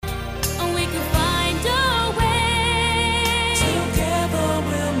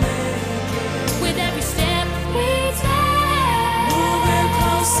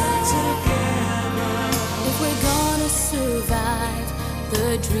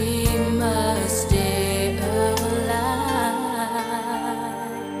We must stay alive.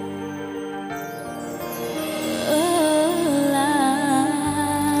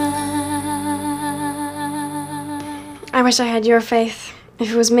 I wish I had your faith.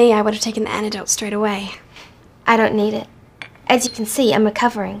 If it was me, I would have taken the antidote straight away. I don't need it. As you can see, I'm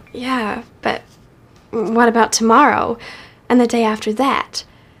recovering. Yeah, but what about tomorrow? And the day after that?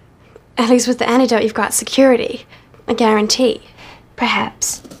 At least with the antidote, you've got security. A guarantee.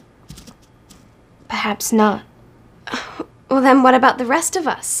 Perhaps. Perhaps not. Well, then what about the rest of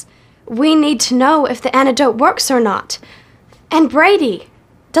us? We need to know if the antidote works or not. And Brady,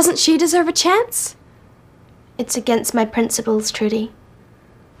 doesn't she deserve a chance? It's against my principles, Trudy.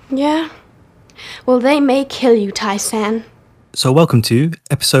 Yeah? Well, they may kill you, Tai-san. So welcome to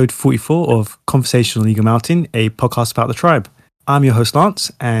episode 44 of Conversation on Eagle Mountain, a podcast about the tribe. I'm your host,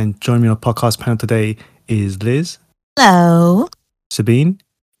 Lance, and joining me on the podcast panel today is Liz. Hello. Sabine.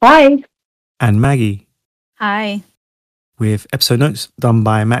 Hi. And Maggie. Hi. With episode notes done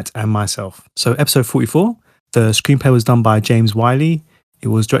by Matt and myself. So episode 44, the screenplay was done by James Wiley. It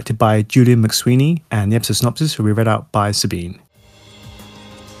was directed by Julian McSweeney, and the episode synopsis will be read out by Sabine.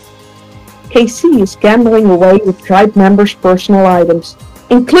 KC is gambling away with tribe members' personal items,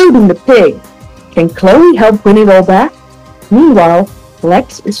 including the pig. Can Chloe help win it all back? Meanwhile,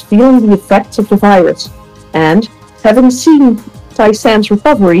 Lex is feeling the effects of the virus, and, having seen Tai-san's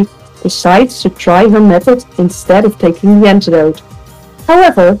recovery, decides to try her method instead of taking the antidote.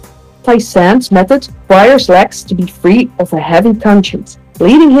 However, Tai-san's method requires Lex to be free of a heavy conscience,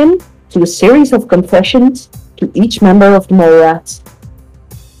 leading him to a series of confessions to each member of the Mallrats.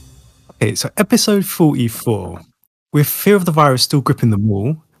 Okay, so episode 44. With fear of the virus still gripping them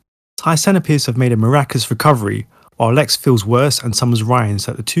all, Tai-san appears to have made a miraculous recovery, while Lex feels worse and summons Ryan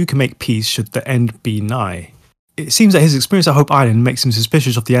so that the two can make peace should the end be nigh. It seems that his experience at Hope Island makes him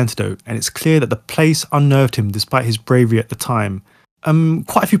suspicious of the antidote, and it's clear that the place unnerved him despite his bravery at the time.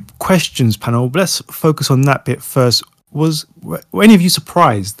 Quite a few questions, panel, but let's focus on that bit first. Were any of you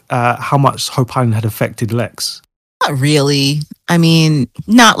surprised how much Hope Island had affected Lex? Not really. I mean,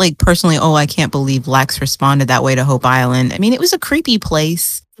 not like personally, oh, I can't believe Lex responded that way to Hope Island. I mean, it was a creepy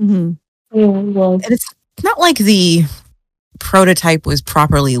place. Mm-hmm. Yeah, well. And it's not like the prototype was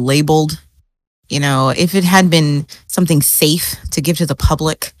properly labeled. You know, if it had been something safe to give to the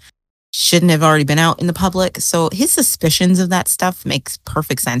public, shouldn't have already been out in the public. So his suspicions of that stuff makes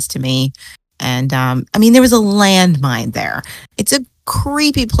perfect sense to me. And I mean, there was a landmine there. It's a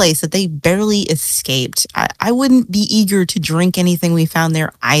creepy place that they barely escaped. I wouldn't be eager to drink anything we found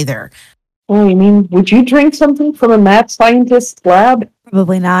there either. Oh, you mean, would you drink something from a mad scientist's lab?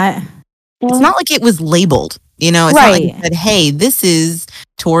 Probably not. It's not like it was labeled. You know, it's not like it said, hey, this is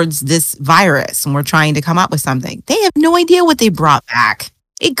towards this virus and we're trying to come up with something. They have no idea what they brought back.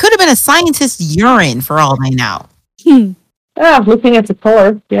 It could have been a scientist's urine for all they know. Yeah, looking at the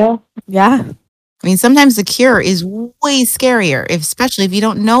color, yeah. Yeah. I mean, sometimes the cure is way scarier, especially if you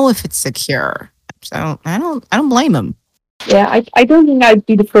don't know if it's a cure. So I don't blame him. Yeah, I don't think I'd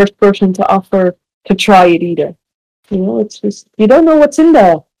be the first person to offer to try it either. You know, it's just, you don't know what's in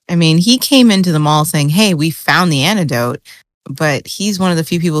there. I mean, he came into the mall saying, hey, we found the antidote, but he's one of the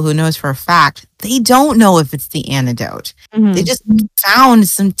few people who knows for a fact they don't know if it's the antidote. Mm-hmm. They just found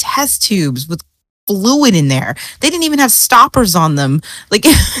some test tubes with fluid in there. They didn't even have stoppers on them. Like,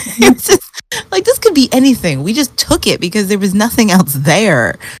 it's just, like, this could be anything. We just took it because there was nothing else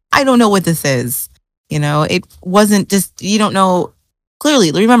there. I don't know what this is. You know, it wasn't just, you don't know.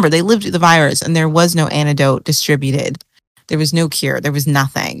 Clearly, remember, they lived through the virus and there was no antidote distributed. There was no cure. There was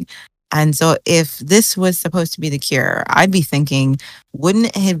nothing. And so if this was supposed to be the cure, I'd be thinking, wouldn't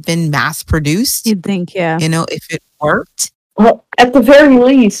it have been mass produced? You'd think, yeah. You know, if it worked? Well, at the very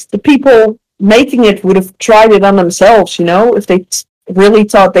least, the people making it would have tried it on themselves, you know, if they really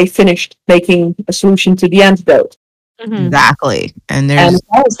thought they finished making a solution to the antidote. Mm-hmm. Exactly. And And if there's,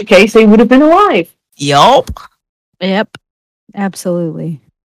 that was the case, they would have been alive. yup. Yep. Absolutely.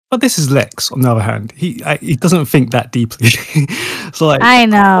 But this is Lex, on the other hand. He doesn't think that deeply. So, like, I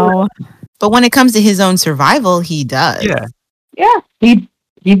know. But when it comes to his own survival, he does. yeah. Yeah, he'd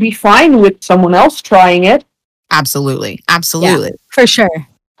be fine with someone else trying it. Absolutely. Absolutely. For sure.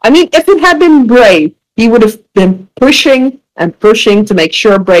 I mean, if it had been Brave, he would have been pushing and pushing to make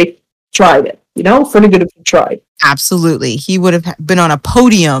sure Brave tried it, you know, for the good of the tribe. Absolutely. He would have been on a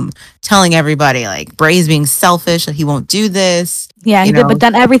podium telling everybody, like, Bray's being selfish, that he won't do this. Yeah, he You did, know. but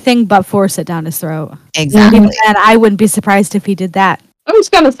done everything but force it down his throat. Exactly. And I wouldn't be surprised if he did that. I was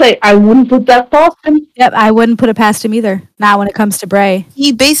going to say, I wouldn't put that past him. Yep, I wouldn't put it past him either. Not when it comes to Bray.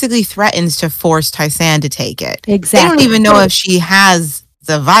 He basically threatens to force Tai-san to take it. Exactly. They don't even know if she has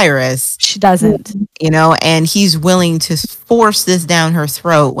the virus, She doesn't. and he's willing to force this down her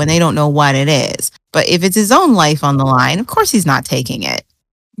throat when they don't know what it is. But if it's his own life on the line, of course he's not taking it.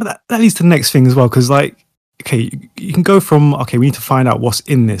 But that leads to the next thing as well, because you can go from we need to find out what's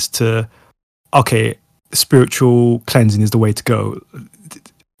in this to spiritual cleansing is the way to go.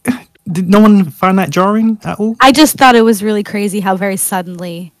 Did no one find that jarring at all? I just thought it was really crazy how very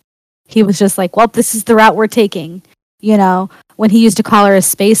suddenly he was just like, well, this is the route we're taking. When he used to call her a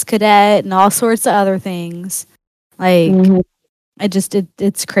space cadet and all sorts of other things. Like,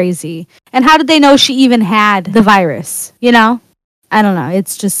 it's crazy. And how did they know she even had the virus? I don't know.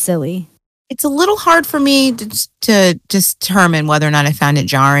 It's just silly. It's a little hard for me to determine whether or not I found it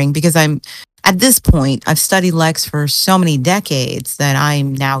jarring, because at this point, I've studied Lex for so many decades that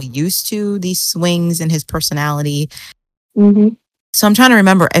I'm now used to these swings in his personality. Mm-hmm. So I'm trying to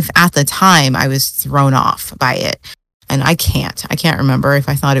remember if at the time I was thrown off by it. And I can't remember if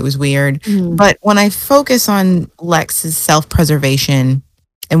I thought it was weird. But when I focus on Lex's self-preservation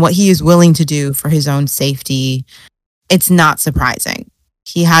and what he is willing to do for his own safety, it's not surprising.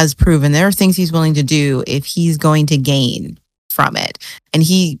 He has proven there are things he's willing to do if he's going to gain from it. And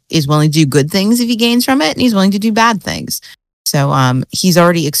he is willing to do good things if he gains from it, and he's willing to do bad things. So he's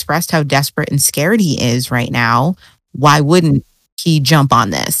already expressed how desperate and scared he is right now. Why wouldn't he jump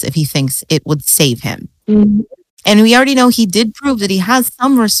on this if he thinks it would save him? Mm-hmm. And we already know he did prove that he has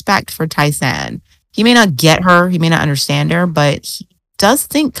some respect for Tai-San. He may not get her, he may not understand her, but he does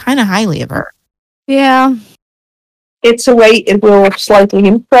think kind of highly of her. Yeah. It's a way it will slightly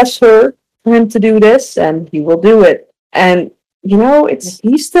impress her for him to do this, and he will do it. And,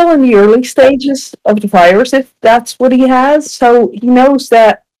 he's still in the early stages of the virus, if that's what he has. So he knows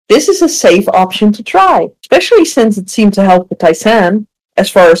that this is a safe option to try, especially since it seemed to help with Tai-San,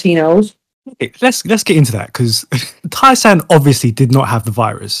 as far as he knows. Okay, let's get into that, because Tai-San obviously did not have the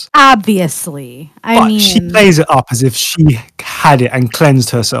virus. Obviously. But she plays it up as if she had it and cleansed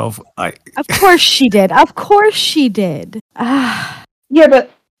herself. Of course she did. Of course she did. Yeah,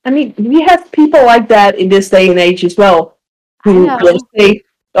 but, we have people like that in this day and age as well, who will say,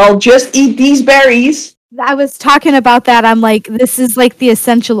 I'll just eat these berries. I was talking about that. I'm like, this is like the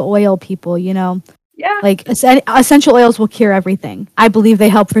essential oil people, Yeah. Like, essential oils will cure everything. I believe they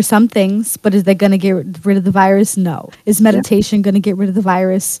help for some things, but is they going to get rid of the virus? No. Is meditation going to get rid of the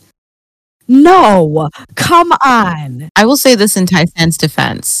virus? No. Come on. I will say this in Tai-San's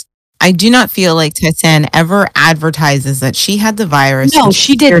defense. I do not feel like Tai-San ever advertises that she had the virus. No, and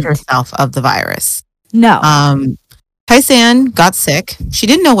she cured didn't. herself of the virus. No. Tai-San got sick. She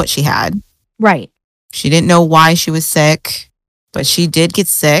didn't know what she had. Right. She didn't know why she was sick, but she did get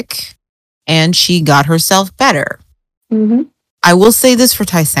sick. And she got herself better. Mm-hmm. I will say this for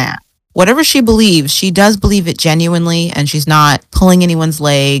Tai-San. Whatever she believes, she does believe it genuinely, and she's not pulling anyone's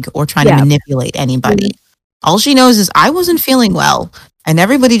leg or trying to manipulate anybody. Mm-hmm. All she knows is I wasn't feeling well, and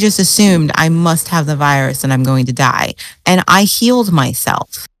everybody just assumed I must have the virus and I'm going to die. And I healed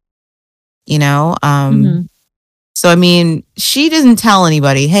myself. So, she doesn't tell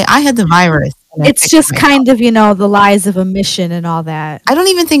anybody, hey, I had the virus. It's just kind of, the lies of omission and all that. I don't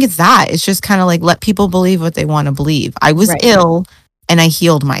even think it's that. It's just kind of like let people believe what they want to believe. I was ill and I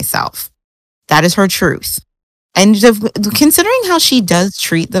healed myself. That is her truth. And considering how she does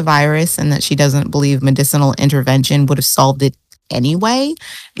treat the virus and that she doesn't believe medicinal intervention would have solved it anyway,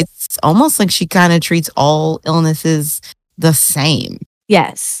 it's almost like she kind of treats all illnesses the same.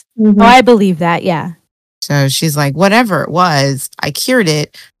 Yes. Mm-hmm. Oh, I believe that. Yeah. So she's like, whatever it was, I cured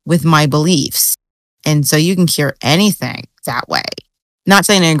it with my beliefs. And so you can cure anything that way. Not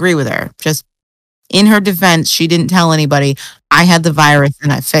saying I agree with her. Just in her defense, she didn't tell anybody I had the virus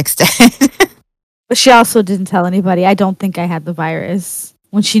and I fixed it. But she also didn't tell anybody, I don't think I had the virus,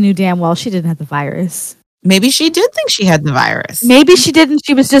 when she knew damn well she didn't have the virus. Maybe she did think she had the virus. Maybe she didn't.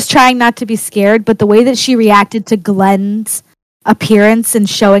 She was just trying not to be scared. But the way that she reacted to Glenn's appearance and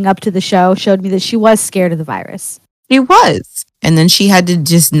showing up to the show showed me that she was scared of the virus. She was. And then she had to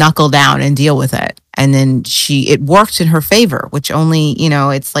just knuckle down and deal with it. And then it worked in her favor, which only,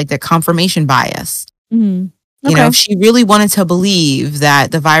 it's like the confirmation bias. Mm-hmm. If she really wanted to believe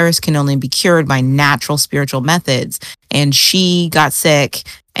that the virus can only be cured by natural spiritual methods, and she got sick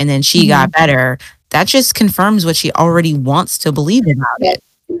and then she got better, that just confirms what she already wants to believe about it.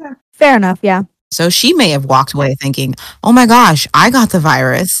 Fair enough, yeah. So she may have walked away thinking, oh my gosh, I got the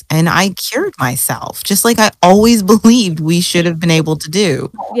virus and I cured myself, just like I always believed we should have been able to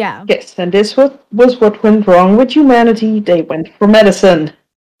do. Yeah. Yes, and this was what went wrong with humanity. They went for medicine.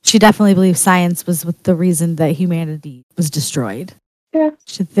 She definitely believes science was the reason that humanity was destroyed. Yeah.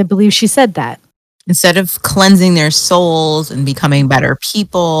 They believe she said that. Instead of cleansing their souls and becoming better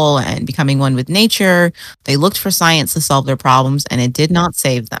people and becoming one with nature, they looked for science to solve their problems, and it did not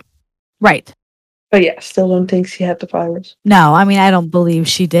save them. Right. But yeah, still don't think she had the virus. No, I mean I don't believe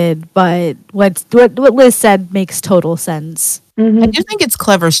she did, but what Liz said makes total sense. Mm-hmm. I do think it's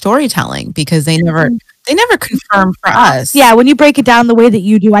clever storytelling because they never confirm for us. Yeah, when you break it down the way that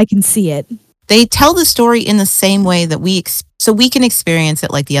you do, I can see it. They tell the story in the same way that so we can experience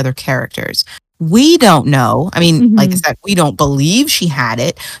it like the other characters. We don't know. I mean, like I said, we don't believe she had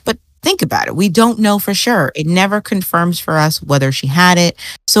it, but think about it. We don't know for sure. It never confirms for us whether she had it.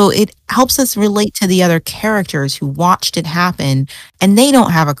 So it helps us relate to the other characters who watched it happen and they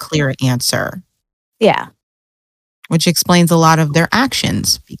don't have a clear answer. Yeah. Which explains a lot of their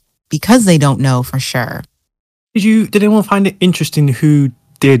actions because they don't know for sure. Did anyone find it interesting who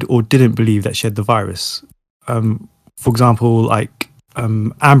did or didn't believe that she had the virus? For example, like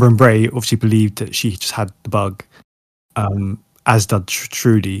Amber and Bray obviously believed that she just had the bug, as did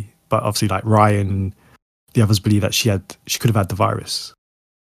Trudy. But obviously, like Ryan and the others believe that she could have had the virus.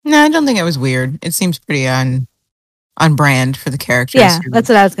 No, I don't think it was weird. It seems pretty on brand for the characters. Yeah, that's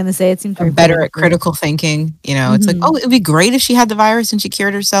what I was gonna say. It seems very better at critical thinking. You know, it's like, oh, it'd be great if she had the virus and she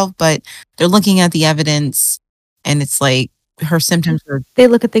cured herself, but they're looking at the evidence, and it's like her symptoms are. They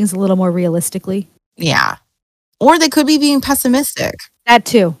look at things a little more realistically. Yeah, or they could be being pessimistic. That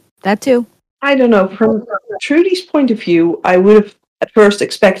too. I don't know. From Trudy's point of view, I would have at first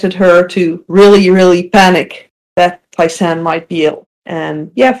expected her to really, really panic that Tai-San might be ill.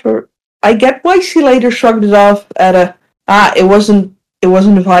 And yeah, I get why she later shrugged it off at it wasn't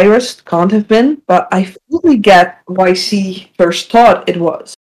a virus, can't have been, but I fully get why she first thought it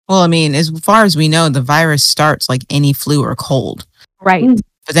was. Well, I mean, as far as we know, the virus starts like any flu or cold. Right.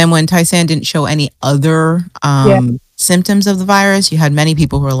 But then when Tai-San didn't show any other symptoms of the virus, you had many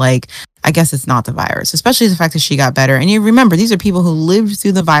people who were like, I guess it's not the virus, especially the fact that she got better. And you remember, these are people who lived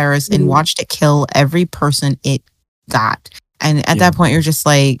through the virus and watched it kill every person it got. And at that point, you're just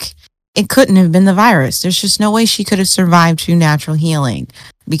like, it couldn't have been the virus. There's just no way she could have survived through natural healing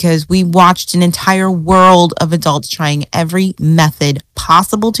because we watched an entire world of adults trying every method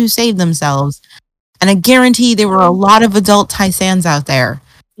possible to save themselves. And I guarantee there were a lot of adult Tai-Sans out there.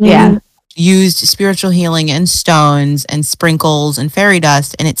 Yeah. Used spiritual healing and stones and sprinkles and fairy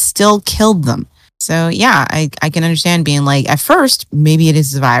dust, and it still killed them. So yeah, I can understand being like, at first, maybe it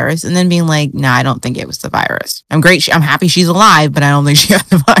is the virus, and then being like, nah, I don't think it was the virus. I'm happy she's alive, but I don't think she had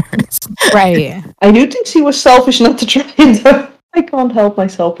the virus. Right. I do think she was selfish not to try it, though. I can't help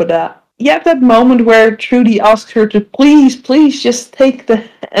myself with that. Yeah, that moment where Trudy asks her to please just take the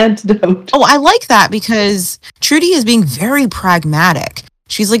antidote. Oh, I like that because Trudy is being very pragmatic.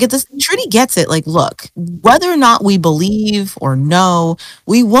 She's like, Trudy gets it. Like, look, whether or not we believe or know,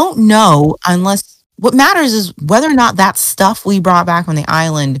 we won't know unless what matters is whether or not that stuff we brought back on the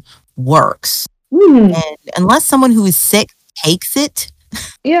island works. And unless someone who is sick takes it,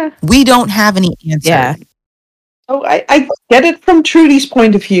 we don't have any answer. Yeah. Oh, I get it from Trudy's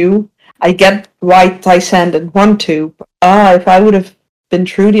point of view. I get why Tai-San didn't want to. If I would have been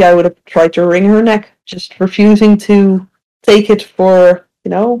Trudy, I would have tried to wring her neck, just refusing to take it for,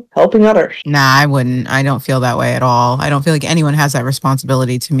 helping others. Nah, I wouldn't. I don't feel that way at all. I don't feel like anyone has that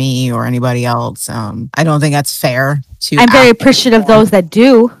responsibility to me or anybody else. I don't think that's fair to. I'm very appreciative of those that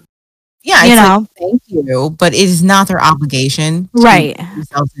do. Yeah, like, thank you, but it is not their obligation to right. put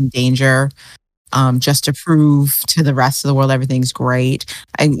themselves in danger. Just to prove to the rest of the world everything's great.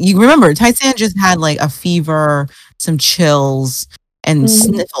 And you remember, Tai-San just had like a fever, some chills, and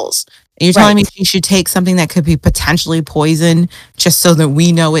sniffles. And you're telling me she should take something that could be potentially poison just so that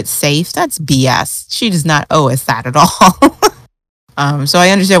we know it's safe? That's BS. She does not owe us that at all. So I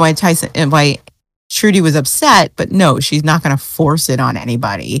understand why Trudy was upset, but no, she's not going to force it on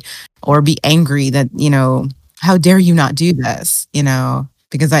anybody or be angry that, how dare you not do this,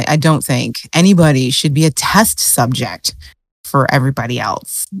 Because I don't think anybody should be a test subject for everybody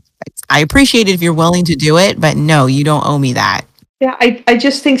else. I appreciate it if you're willing to do it, but no, you don't owe me that. Yeah, I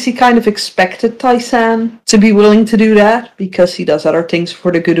just think she kind of expected Tai-San to be willing to do that because he does other things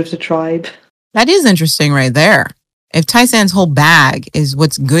for the good of the tribe. That is interesting right there. If Tai-San's whole bag is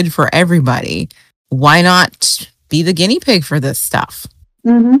what's good for everybody, why not be the guinea pig for this stuff?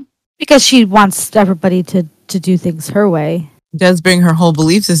 Mm-hmm. Because she wants everybody to do things her way. Does bring her whole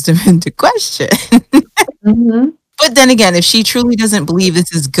belief system into question. But then again, if she truly doesn't believe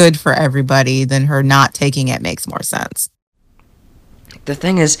this is good for everybody, then her not taking it makes more sense. The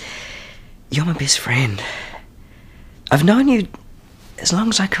thing is, you're my best friend. I've known you as long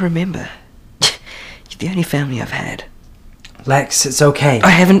as I can remember. You're the only family I've had. Lex, it's okay.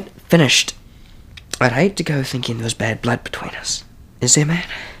 I haven't finished. I'd hate to go thinking there was bad blood between us. Is there, man?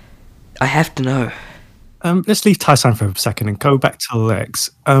 I have to know. Let's leave Tai-san for a second and go back to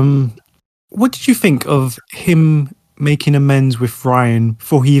Lex. What did you think of him making amends with Ryan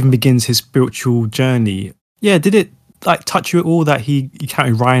before he even begins his spiritual journey? Yeah, did it like touch you at all that he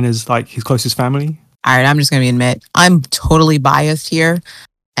counted Ryan as like his closest family? All right, I'm just going to admit, I'm totally biased here.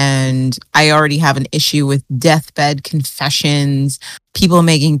 And I already have an issue with deathbed confessions, people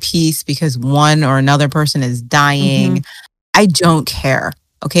making peace because one or another person is dying. I don't care.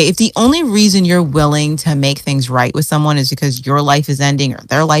 Okay, if the only reason you're willing to make things right with someone is because your life is ending or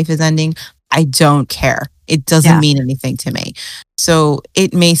their life is ending, I don't care. It doesn't mean anything to me. So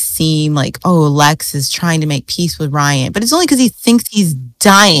it may seem like, oh, Lex is trying to make peace with Ryan, but it's only because he thinks he's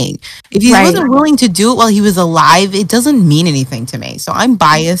dying. If he wasn't willing to do it while he was alive, it doesn't mean anything to me. So I'm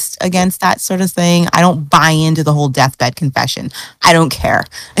biased against that sort of thing. I don't buy into the whole deathbed confession. I don't care.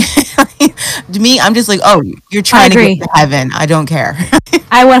 To me, I'm just like, oh, you're trying to get to heaven. I don't care.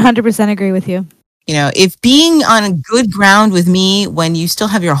 I 100% agree with you. You know, if being on a good ground with me when you still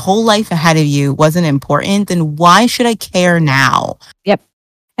have your whole life ahead of you wasn't important, then why should I care now? Yep.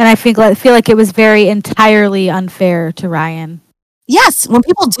 And I feel like it was very entirely unfair to Ryan. Yes, when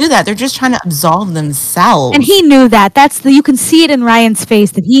people do that, they're just trying to absolve themselves. And he knew that. You can see it in Ryan's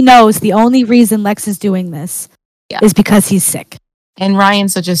face that he knows the only reason Lex is doing this is because he's sick. And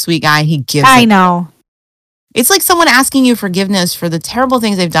Ryan's such a sweet guy. He gives I know. It's like someone asking you forgiveness for the terrible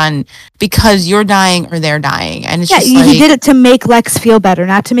things they've done because you're dying or they're dying. And it's just like, he did it to make Lex feel better,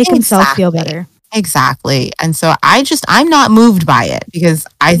 not to make himself feel better. Exactly. And so I'm not moved by it because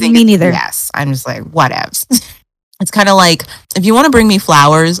I think me neither. Yes. I'm just like, whatevs. It's kind of like, if you want to bring me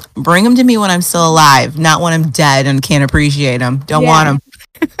flowers, bring them to me when I'm still alive, not when I'm dead and can't appreciate them. Don't want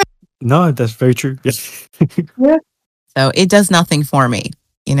them. No, that's very true. Yes. So it does nothing for me.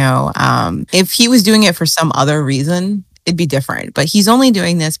 You know, if he was doing it for some other reason, it'd be different. But he's only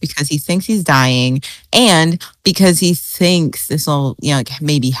doing this because he thinks he's dying and because he thinks this will, you know, like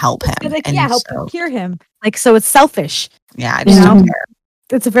maybe help him. Help him, cure him. Like, so it's selfish. Yeah, I just don't care.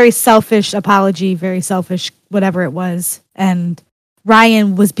 It's a very selfish apology, very selfish, whatever it was. And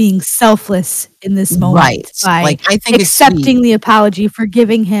Ryan was being selfless in this moment by I think accepting the apology,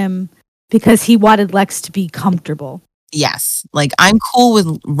 forgiving him because he wanted Lex to be comfortable. Yes. Like, I'm cool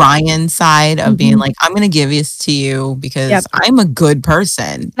with Ryan's side of being like, I'm going to give this to you because I'm a good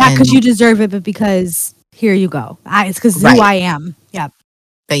person. Not because you deserve it, but because here you go. It's because who I am. Yep.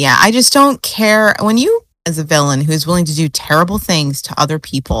 But yeah, I just don't care when you, as a villain who's willing to do terrible things to other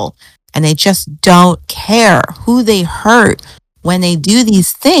people and they just don't care who they hurt when they do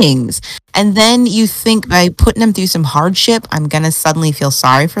these things. And then you think by putting them through some hardship, I'm going to suddenly feel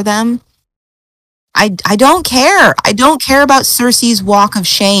sorry for them. I don't care. I don't care about Cersei's walk of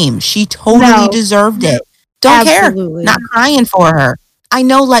shame. She totally deserved it. Don't care. Not crying for her. I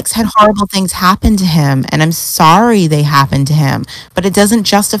know Lex had horrible things happen to him, and I'm sorry they happened to him, but it doesn't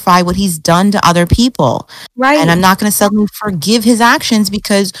justify what he's done to other people. Right. And I'm not going to suddenly forgive his actions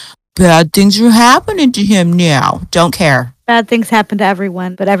because bad things are happening to him now. Don't care. Bad things happen to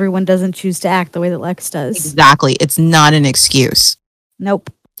everyone, but everyone doesn't choose to act the way that Lex does. Exactly. It's not an excuse. Nope.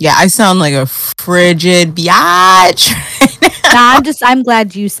 Yeah, I sound like a frigid biatch. I'm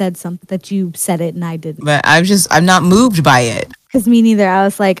glad you said something, that you said it and I didn't. But I'm not moved by it. Because me neither. I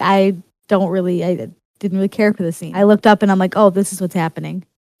was like, I didn't really care for the scene. I looked up and I'm like, oh, this is what's happening.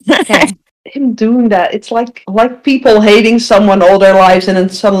 Okay. Him doing that, it's like people hating someone all their lives and then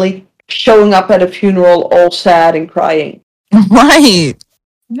suddenly showing up at a funeral all sad and crying. Right.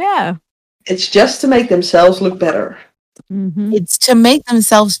 Yeah. It's just to make themselves look better. Mm-hmm. It's to make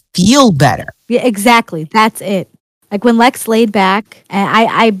themselves feel better. Yeah, exactly. That's it. Like when Lex laid back, and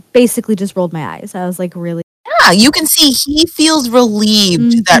I basically just rolled my eyes. I was like, really? Yeah, you can see he feels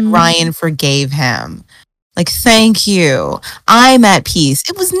relieved that Ryan forgave him. Like, thank you. I'm at peace.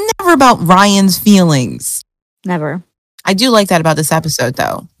 It was never about Ryan's feelings. Never. I do like that about this episode,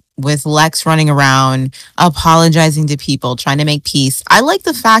 though. With Lex running around, apologizing to people, trying to make peace. I like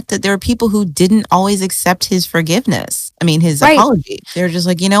the fact that there are people who didn't always accept his forgiveness. I mean, his apology. They're just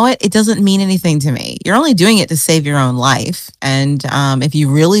like, you know what? It doesn't mean anything to me. You're only doing it to save your own life. And if you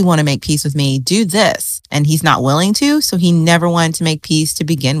really want to make peace with me, do this. And he's not willing to, so he never wanted to make peace to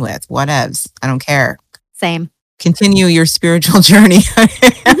begin with. Whatevs. I don't care. Same. Continue your spiritual journey.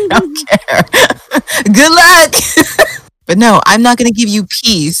 I don't care. Good luck. But no, I'm not going to give you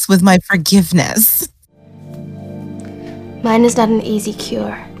peace with my forgiveness. Mine is not an easy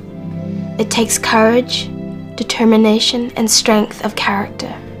cure. It takes courage, determination, and strength of character.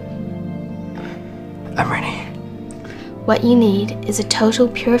 I'm ready. What you need is a total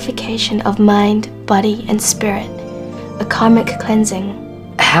purification of mind, body, and spirit. A karmic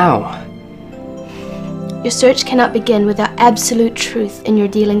cleansing. How? Your search cannot begin without absolute truth in your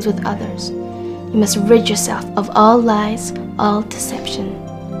dealings with others. You must rid yourself of all lies, all deception.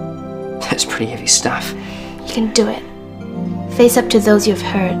 That's pretty heavy stuff. You can do it. Face up to those you've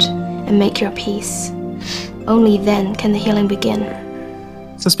hurt and make your peace. Only then can the healing begin.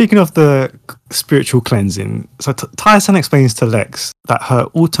 So speaking of the spiritual cleansing, so Tai-san explains to Lex that her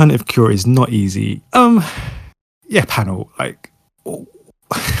alternative cure is not easy. Yeah, panel, like,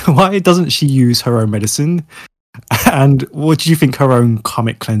 why doesn't she use her own medicine? And what do you think her own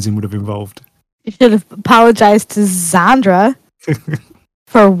karmic cleansing would have involved? You should have apologized to Zandra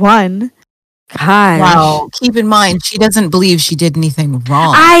for one. Gosh. Wow. Keep in mind, she doesn't believe she did anything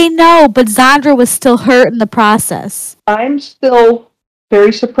wrong. I know, but Zandra was still hurt in the process. I'm still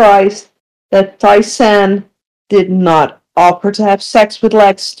very surprised that Tai-san did not offer to have sex with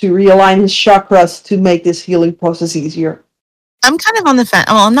Lex to realign his chakras to make this healing process easier. I'm kind of on the fence.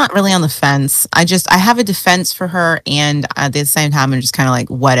 Well, I'm not really on the fence. I have a defense for her, and at the same time, I'm just kind of like,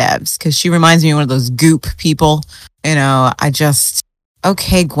 whatevs, because she reminds me of one of those goop people. You know,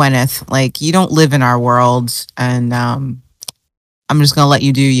 okay, Gwyneth, like, you don't live in our world, and I'm just going to let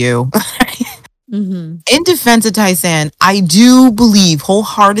you do you. Mm-hmm. In defense of Tai-san, I do believe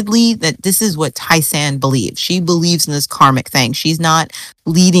wholeheartedly that this is what Tai-san believes. She believes in this karmic thing. She's not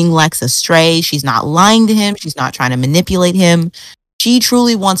leading Lex astray. She's not lying to him. She's not trying to manipulate him. She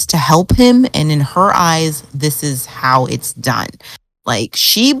truly wants to help him. And in her eyes, this is how it's done. Like,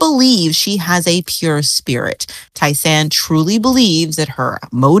 she believes she has a pure spirit. Tai-san truly believes that her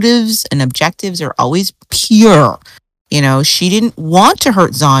motives and objectives are always pure. You know, she didn't want to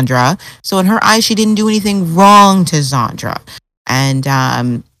hurt Zandra, so in her eyes, she didn't do anything wrong to Zandra. And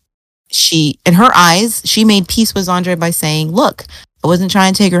in her eyes, she made peace with Zandra by saying, look, I wasn't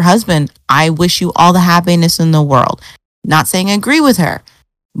trying to take her husband. I wish you all the happiness in the world. Not saying I agree with her,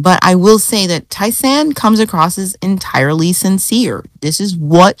 but I will say that Tai-san comes across as entirely sincere. This is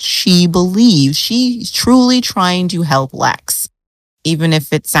what she believes. She's truly trying to help Lex, even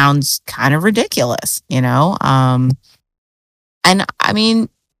if it sounds kind of ridiculous, you know? And I mean,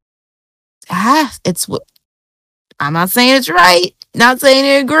 I'm not saying it's right, not saying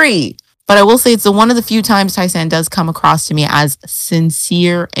I agree, but I will say it's one of the few times Tai-san does come across to me as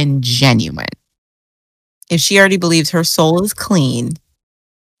sincere and genuine. If she already believes her soul is clean,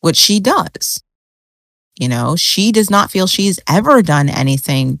 which she does, you know, she does not feel she's ever done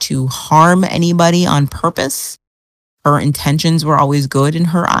anything to harm anybody on purpose. Her intentions were always good in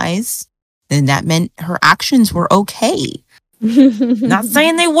her eyes, and that meant her actions were okay. Not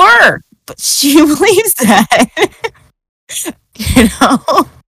saying they were, but she believes that. You know?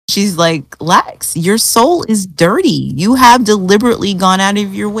 She's like, Lex, your soul is dirty. You have deliberately gone out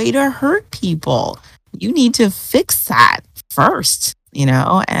of your way to hurt people. You need to fix that first, you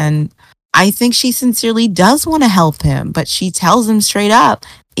know? And I think she sincerely does want to help him, but she tells him straight up,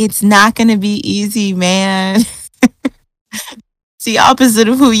 it's not going to be easy, man. It's the opposite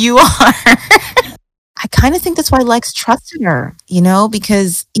of who you are. I kind of think that's why Lex trusted her, you know,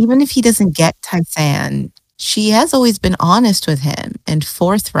 because even if he doesn't get Tai-san, she has always been honest with him and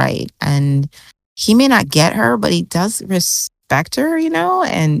forthright. And he may not get her, but he does respect her, you know?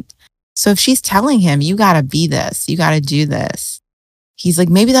 And so if she's telling him, you got to be this, you got to do this, he's like,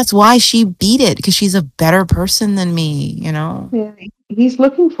 maybe that's why she beat it, because she's a better person than me, you know? Yeah, he's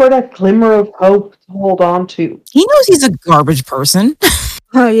looking for that glimmer of hope to hold on to. He knows he's a garbage person.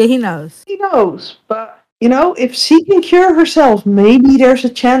 Oh, yeah, he knows. He knows, but, you know, if she can cure herself, maybe there's a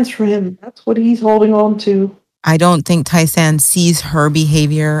chance for him. That's what he's holding on to. I don't think Tai-san sees her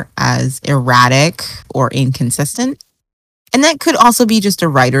behavior as erratic or inconsistent. And that could also be just a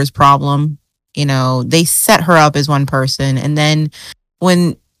writer's problem. You know, they set her up as one person, and then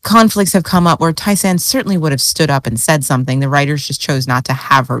when conflicts have come up where Tai-san certainly would have stood up and said something, the writers just chose not to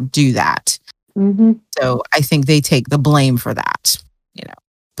have her do that. Mm-hmm. So I think they take the blame for that, you know.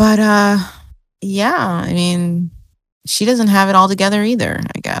 But yeah, I mean, she doesn't have it all together either,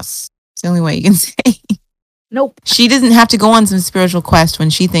 I guess. It's the only way you can say. Nope. She doesn't have to go on some spiritual quest when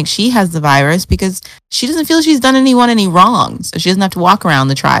she thinks she has the virus, because she doesn't feel she's done anyone any wrong. So she doesn't have to walk around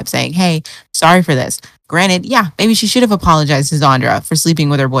the tribe saying, hey, sorry for this. Granted, yeah, maybe she should have apologized to Zandra for sleeping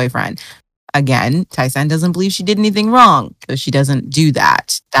with her boyfriend. Again, Tai-san doesn't believe she did anything wrong, so she doesn't do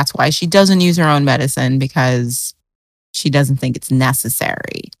that. That's why she doesn't use her own medicine, because she doesn't think it's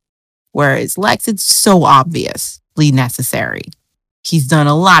necessary. Whereas Lex, it's so obviously necessary. He's done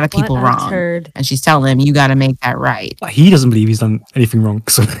a lot of people wrong. And she's telling him, you got to make that right. He doesn't believe he's done anything wrong.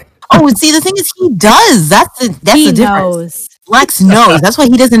 So. Oh, see, the thing is, he does. That's the He difference. knows. Lex knows. That's why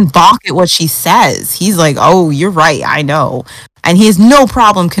he doesn't balk at what she says. He's like, "Oh, you're right. I know," and he has no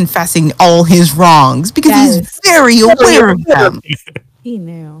problem confessing all his wrongs because he's Yes. very aware of them. He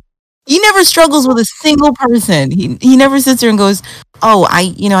knew. He never struggles with a single person. He never sits there and goes, "Oh,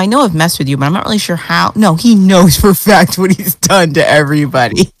 I know I've messed with you, but I'm not really sure how." No, he knows for a fact what he's done to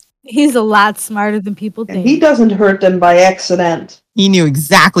everybody. He's a lot smarter than people And think. he doesn't hurt them by accident. He knew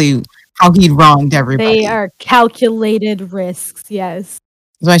exactly how he'd wronged everybody. They are calculated risks, yes.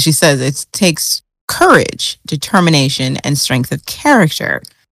 That's why she says it takes courage, determination, and strength of character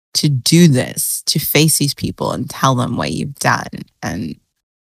to do this, to face these people and tell them what you've done and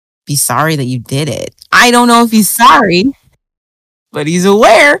be sorry that you did it. I don't know if he's sorry, but he's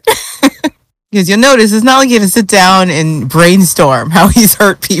aware. Because you'll notice it's not like you have to sit down and brainstorm how he's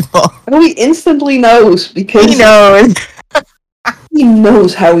hurt people. Oh, he instantly knows because He knows. he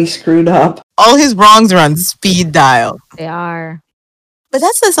knows how he screwed up. All his wrongs are on speed dial. They are. But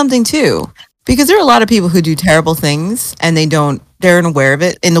that says something too, because there are a lot of people who do terrible things and they're unaware of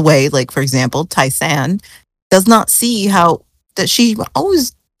it in the way, like, for example, Tai-San does not see how that she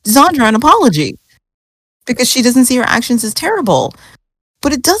owes Zandra an apology because she doesn't see her actions as terrible.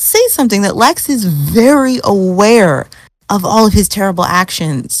 But it does say something that Lex is very aware of all of his terrible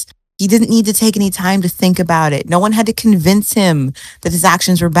actions. He didn't need to take any time to think about it. No one had to convince him that his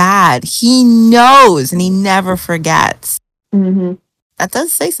actions were bad. He knows and he never forgets. Mm-hmm. That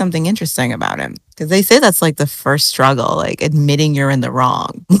does say something interesting about him because they say that's like the first struggle, like admitting you're in the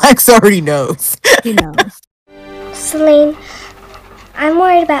wrong. Lex already knows. He knows. Celine, I'm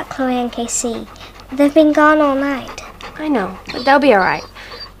worried about Chloe and Casey. They've been gone all night. I know, but they'll be alright.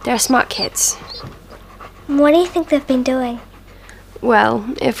 They're smart kids. What do you think they've been doing?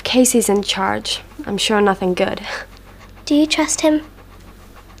 Well, if Casey's in charge, I'm sure nothing good. Do you trust him?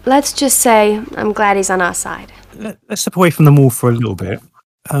 Let's just say I'm glad he's on our side. Let's step away from the mall for a little bit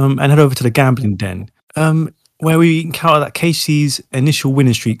and head over to the gambling den, where we encounter that Casey's initial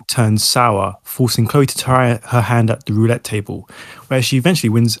winning streak turns sour, forcing Chloe to try her hand at the roulette table, where she eventually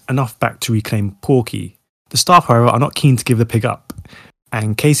wins enough back to reclaim Porky. The staff, however, are not keen to give the pig up,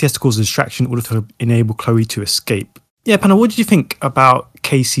 and Casey has to cause a distraction in order to enable Chloe to escape. Yeah, Panna, what did you think about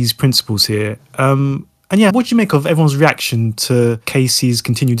Casey's principles here? And yeah, what did you make of everyone's reaction to Casey's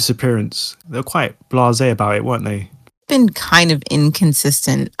continued disappearance? They were quite blasé about it, weren't they? Been kind of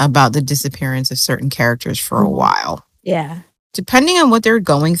inconsistent about the disappearance of certain characters for a while. Yeah. Depending on what they're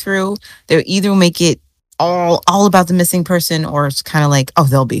going through, they either make it all about the missing person, or it's kind of like, oh,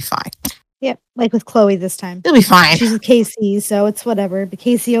 they'll be fine. Yep. Like with Chloe this time. They'll be fine. She's with Casey, so it's whatever. But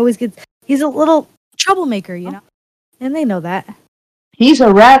Casey always he's a little troublemaker, you know? And they know that. He's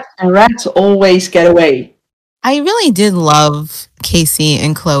a rat, and rats always get away. I really did love Casey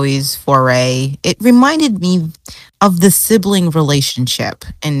and Chloe's foray. It reminded me of the sibling relationship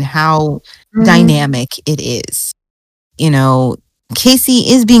and how dynamic it is. You know,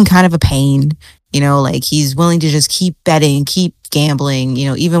 Casey is being kind of a pain, you know, like he's willing to just keep betting, keep gambling, you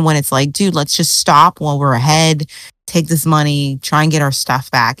know, even when it's like, dude, let's just stop while we're ahead, take this money, try and get our stuff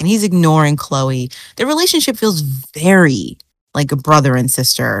back. And he's ignoring Chloe. Their relationship feels very like a brother and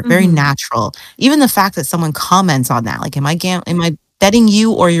sister, very natural. Even the fact that someone comments on that, like, am I betting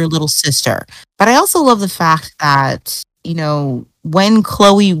you or your little sister? But I also love the fact that, you know, when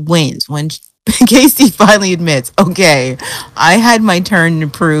Chloe wins, when Casey finally admits, okay, I had my turn to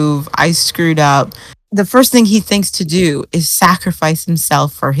prove, I screwed up, the first thing he thinks to do is sacrifice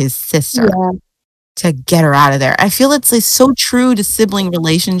himself for his sister to get her out of there. I feel it's like so true to sibling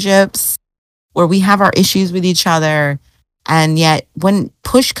relationships where we have our issues with each other. And yet when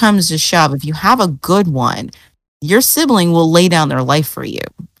push comes to shove, if you have a good one, your sibling will lay down their life for you,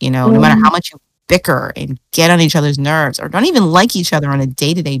 you know, no matter how much you bicker and get on each other's nerves or don't even like each other on a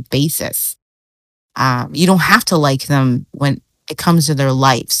day-to-day basis. You don't have to like them when it comes to their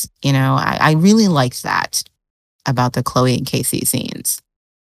lives. You know, I really liked that about the Chloe and Casey scenes.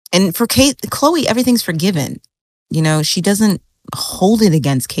 And for Chloe, everything's forgiven. You know, she doesn't hold it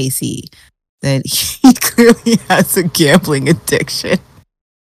against Casey that he clearly has a gambling addiction.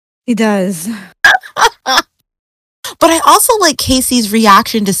 He does. But I also like Casey's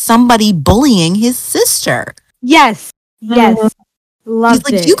reaction to somebody bullying his sister. Yes. Yes. Loved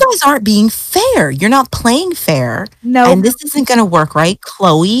He's like, it. you guys aren't being fair. You're not playing fair. No. And this isn't going to work, right?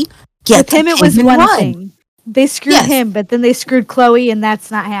 Chloe, get With him, the it was pig and one run. thing. They screwed Yes. him, but then they screwed Chloe, and that's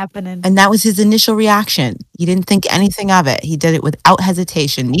not happening. And that was his initial reaction. He didn't think anything of it. He did it without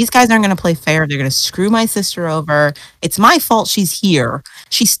hesitation. These guys aren't going to play fair. They're going to screw my sister over. It's my fault she's here.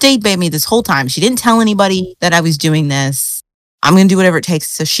 She stayed by me this whole time. She didn't tell anybody that I was doing this. I'm going to do whatever it takes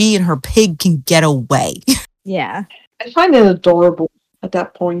so she and her pig can get away. Yeah, I find it adorable at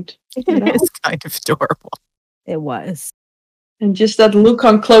that point. You know? It's kind of adorable. it was. And just that look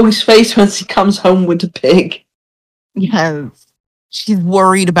on Chloe's face when she comes home with the pig. Yes. She's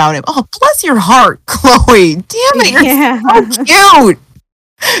worried about him. Oh, bless your heart, Chloe. Damn it, you're so cute.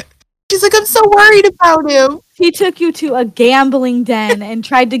 She's like, I'm so worried about him. He took you to a gambling den and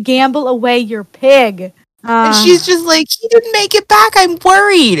tried to gamble away your pig. And she's just like, he didn't make it back. I'm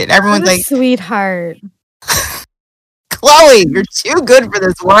worried. And everyone's like, sweetheart. Chloe, you're too good for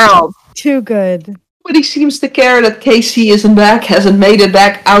this world. Too good. Nobody seems to care that Casey isn't back, hasn't made it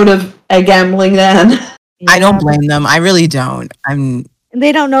back out of a gambling den. I don't blame them. I really don't.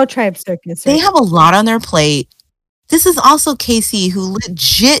 They don't know Tribe Circus. They have a lot on their plate. This is also Casey, who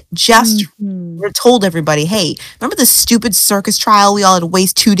legit just told everybody, hey, remember the stupid circus trial we all had to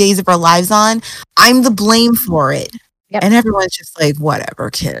waste 2 days of our lives on? I'm the blame for it. Yep. And everyone's just like, whatever,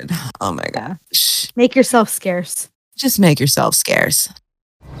 kid. Oh my gosh. Make yourself scarce. Just make yourself scarce.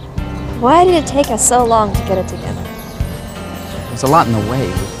 Why did it take us so long to get it together? There's a lot in the way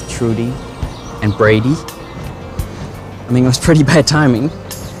with Trudy and Brady. I mean, it was pretty bad timing.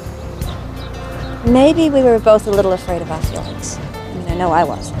 Maybe we were both a little afraid of our feelings. I mean, I know I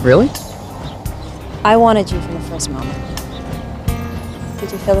was. Really? I wanted you from the first moment.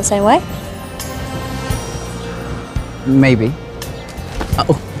 Did you feel the same way? Maybe.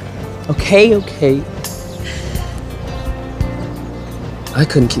 Oh, okay. I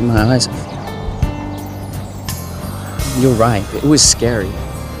couldn't keep my eyes off you. You're right. It was scary.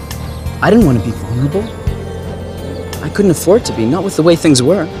 I didn't want to be vulnerable. I couldn't afford to be, not with the way things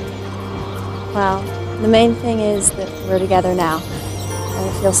were. Well, the main thing is that we're together now. And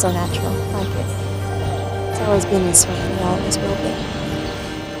it feels so natural, like it's always been this way, and it always will be.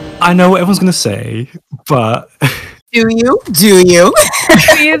 I know what everyone's going to say, but... Do you? Do you?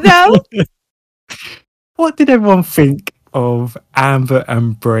 Do you though? What did everyone think of Amber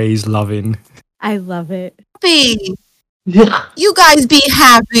and Bray's loving? I love it. Happy. You guys be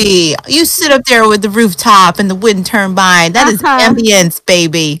happy. You sit up there with the rooftop and the wind turbine. That is ambience,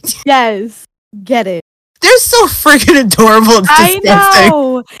 baby. Yes. Get it. They're so freaking adorable. It's I disgusting.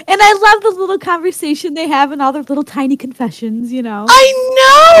 know. And I love the little conversation they have and all their little tiny confessions, you know.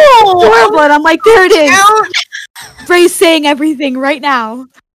 I know. Adorable. And I'm like, there it is. Bray's saying everything right now.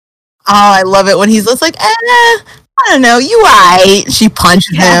 Oh, I love it when he's just like, I don't know, you right. She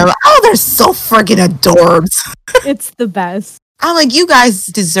punches him. Oh, they're so freaking adorbs. It's the best. I'm like, you guys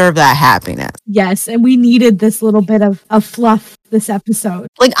deserve that happiness. Yes, and we needed this little bit of fluff this episode.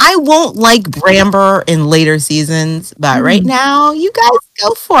 Like, I won't like Bramber in later seasons, but right now, you guys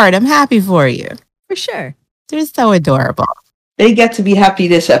go for it. I'm happy for you. For sure. They're so adorable. They get to be happy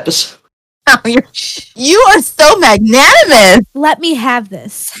this episode. Oh, you are so magnanimous. Let me have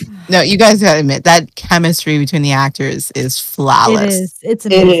this. No, you guys gotta admit that chemistry between the actors is flawless. It is. It's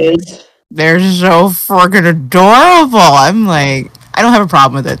amazing. It is. They're so freaking adorable. I'm like, I don't have a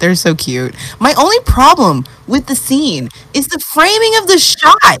problem with it. They're so cute. My only problem with the scene is the framing of the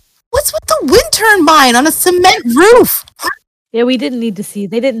shot. What's with the wind turbine on a cement roof? Yeah, we didn't need to see.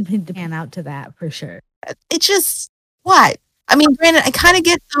 They didn't need to pan out to that for sure. It just, what? I mean, granted, I kind of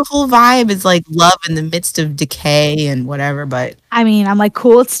get the whole vibe is like love in the midst of decay and whatever, but I mean, I'm like,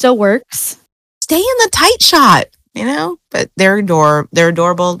 cool, it still works. stay in the tight shot, you know? But they're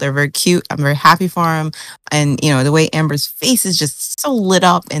adorable. They're very cute. I'm very happy for them. And, you know, the way Amber's face is just so lit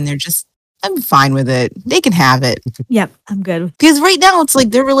up and I'm fine with it. They can have it. Yep, I'm good. Because right now it's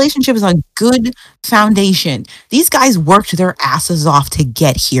like their relationship is on good foundation. These guys worked their asses off to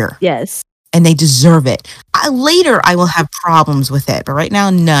get here. Yes. And they deserve it. Later, I will have problems with it. But right now,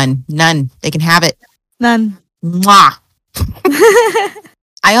 none. They can have it. None. Mwah.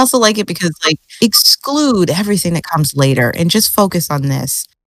 I also like it because, like, exclude everything that comes later and just focus on this.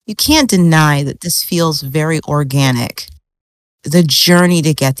 You can't deny that this feels very organic. The journey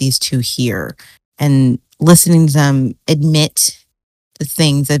to get these two here and listening to them admit the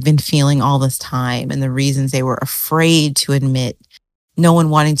things they've been feeling all this time and the reasons they were afraid to admit. No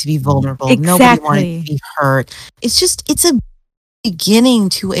one wanting to be vulnerable. Exactly. Nobody wanting to be hurt. It's a beginning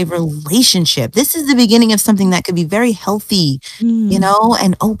to a relationship. This is the beginning of something that could be very healthy, you know,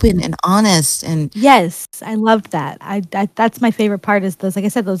 and open and honest. And yes, I loved that. That's my favorite part is those, like I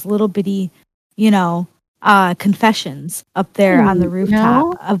said, those little bitty, you know, confessions up there on the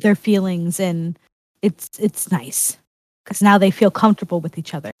rooftop of their feelings. And it's nice because now they feel comfortable with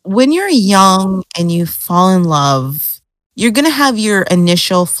each other. when you're young and you fall in love, you're going to have your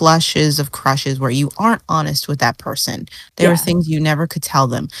initial flushes of crushes where you aren't honest with that person. There are things you never could tell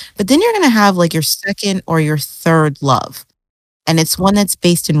them. But then you're going to have like your second or your third love. And it's one that's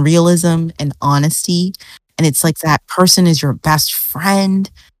based in realism and honesty. And it's like that person is your best friend,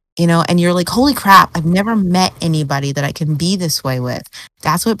 and you're like, holy crap, I've never met anybody that I can be this way with.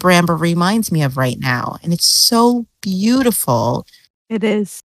 That's what Bramber reminds me of right now. And it's so beautiful. It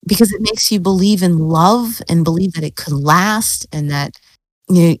is. Because it makes you believe in love and believe that it could last, and that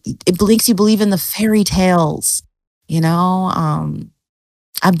it makes you believe in the fairy tales.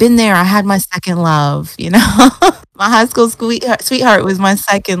 I've been there. I had my second love. My high school sweetheart was my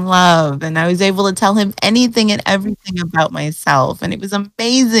second love, and I was able to tell him anything and everything about myself, and it was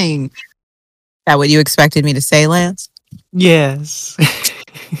amazing. Is that what you expected me to say, Lance? Yes.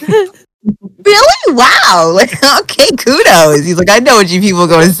 Really? Wow. Okay, kudos. He's like, I know what you people are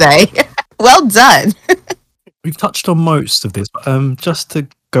going to say. Well done. We've touched on most of this, but just to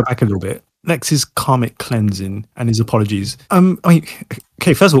go back a little bit, Lex's karmic cleansing and his apologies.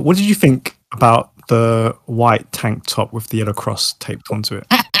 Okay, first of all, what did you think about the white tank top with the yellow cross taped onto it?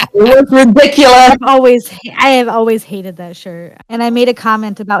 It was ridiculous. I have always hated that shirt, and I made a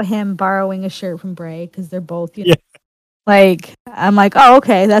comment about him borrowing a shirt from Bray because they're both, like, I'm like, oh,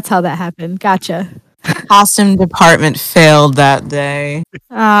 okay, that's how that happened. Gotcha. Costume department failed that day.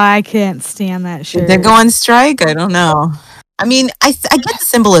 Oh, I can't stand that shirt. Did they go on strike? I don't know. I mean, I get the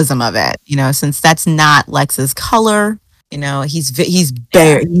symbolism of it, since that's not Lex's color. He's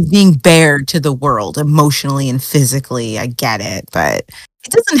being bared to the world emotionally and physically. I get it, but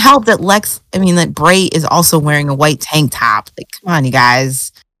it doesn't help that that Bray is also wearing a white tank top. Like, come on, you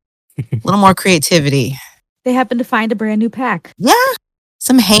guys, a little more creativity. They happen to find a brand new pack. Yeah,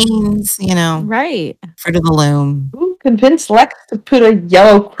 some Hanes, right? Fruit of the Loom. Who convinced Lex to put a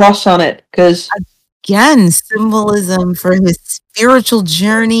yellow cross on it? Because again, symbolism for his spiritual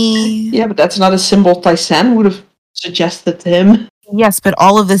journey. Yeah, but that's not a symbol Tyson would have suggested to him. Yes, but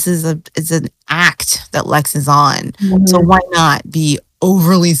all of this is an act that Lex is on. Mm-hmm. So why not be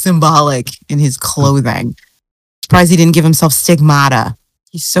overly symbolic in his clothing? Surprised he didn't give himself stigmata.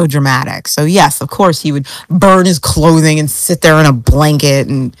 He's so dramatic. So yes, of course he would burn his clothing and sit there in a blanket.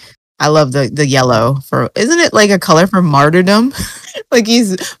 And I love the yellow isn't it like a color for martyrdom? Like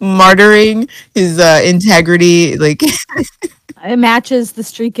he's martyring his integrity. Like it matches the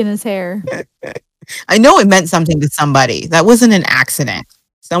streak in his hair. I know it meant something to somebody. That wasn't an accident.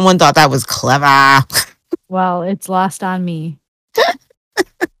 Someone thought that was clever. Well, it's lost on me.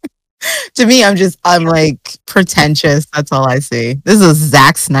 To me, I'm like pretentious. That's all I see. This is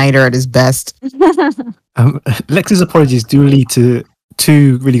Zack Snyder at his best. Lex's apologies do lead to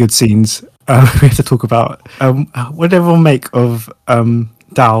two really good scenes. We have to talk about what did everyone make of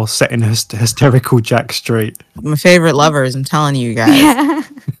Dal setting hysterical Jack straight. My favorite lovers, I'm telling you guys.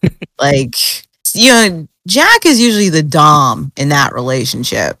 Like, Jack is usually the dom in that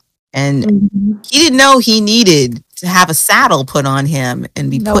relationship. And he didn't know he needed to have a saddle put on him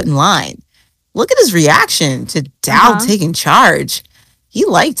and be put in line. Look at his reaction to Dal taking charge. He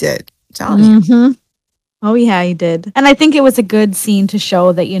liked it. I'm telling you. Oh, yeah, he did. And I think it was a good scene to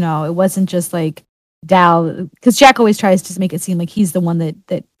show that, it wasn't just like Dal, because Jack always tries to make it seem like he's the one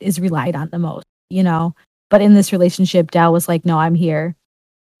that is relied on the most, But in this relationship, Dal was like, no, I'm here.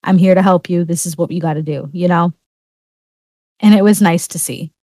 I'm here to help you. This is what you got to do, And it was nice to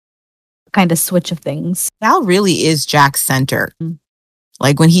see. Kind of switch of things. Dal really is Jack's center.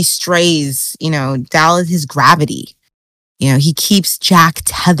 Like when he strays, Dal is his gravity. He keeps Jack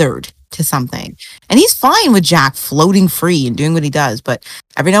tethered to something. And he's fine with Jack floating free and doing what he does. But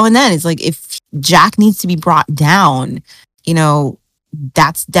every now and then it's like if Jack needs to be brought down,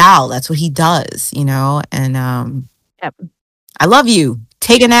 that's Dal. That's what he does, And I love you.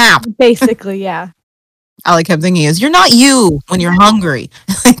 Take a nap. Basically, yeah. All I kept thinking is, you're not you when you're hungry.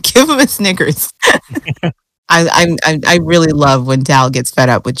 Give him a Snickers. I really love when Dal gets fed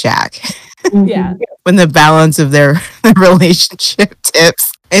up with Jack. Yeah. When the balance of their relationship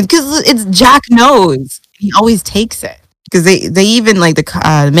tips. And because it's Jack knows. He always takes it. Because they even, like,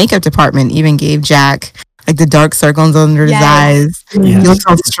 the makeup department even gave Jack, like, the dark circles under his eyes. Yes. He looks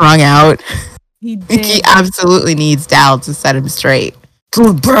all strung out. He did. He absolutely needs Dal to set him straight.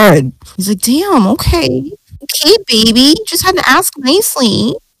 Good bird. He's like, damn, okay. Okay, baby. Just had to ask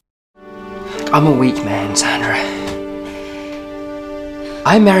nicely. I'm a weak man, Sandra.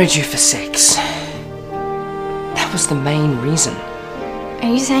 I married you for sex. That was the main reason.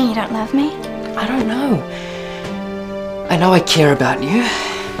 Are you saying you don't love me? I don't know. I know I care about you.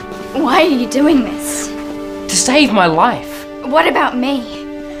 Why are you doing this? To save my life. What about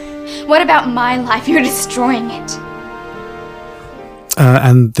me? What about my life? You're destroying it.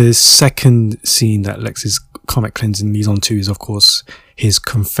 And the second scene that Lex's comic cleansing leads on to is, of course, his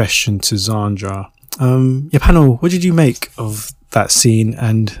confession to Zandra. Your panel, what did you make of that scene?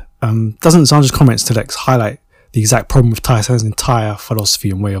 And doesn't Zandra's comments to Lex highlight the exact problem with Tai-san's entire philosophy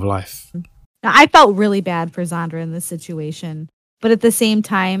and way of life? Now, I felt really bad for Zandra in this situation, but at the same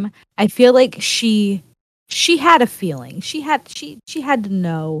time, I feel like she had a feeling. She had to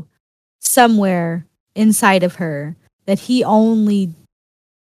know somewhere inside of her that he only,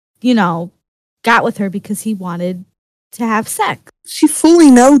 got with her because he wanted to have sex. She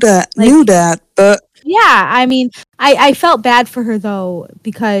fully knew that, but yeah, I mean, I felt bad for her though,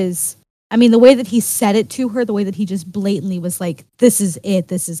 because I mean, the way that he said it to her, the way that he just blatantly was like, "This is it.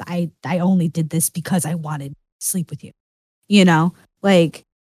 This is I only did this because I wanted to sleep with you." Like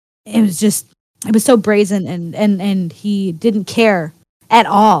it was so brazen, and he didn't care at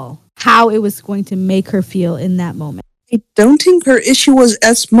all how it was going to make her feel in that moment. I don't think her issue was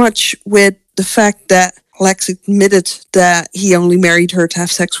as much with the fact that Lex admitted that he only married her to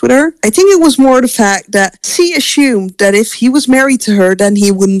have sex with her. I think it was more the fact that she assumed that if he was married to her, then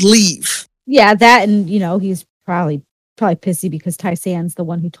he wouldn't leave. Yeah, that, and he's probably pissy because Tai-san's the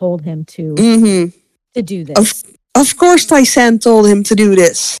one who told him to do this. Of course, Tai-san told him to do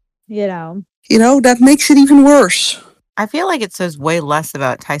this. That makes it even worse. I feel like it says way less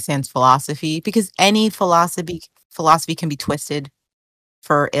about Tai-san's philosophy, because any philosophy can be twisted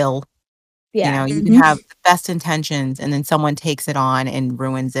for ill. Yeah. You can have the best intentions and then someone takes it on and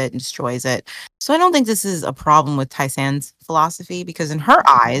ruins it and destroys it. So I don't think this is a problem with Tai-san's philosophy, because in her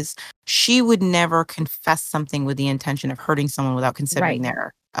eyes, she would never confess something with the intention of hurting someone without considering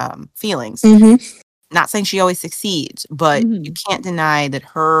their feelings. Not saying she always succeeds, but you can't deny that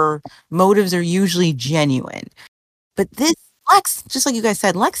her motives are usually genuine. But this, Lex, just like you guys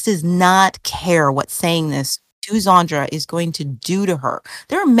said, Lex does not care what saying this to Zandra is going to do to her.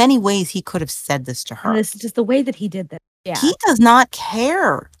 There are many ways he could have said this to her. And this is just the way that he did this. Yeah. He does not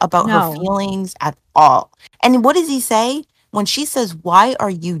care about her feelings at all. And what does he say? When she says, "Why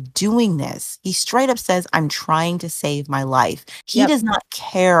are you doing this?" He straight up says, "I'm trying to save my life." He does not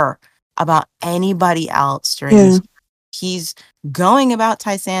care about anybody else during this. He's going about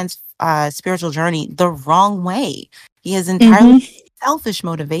Tai-san's spiritual journey the wrong way. He has entirely selfish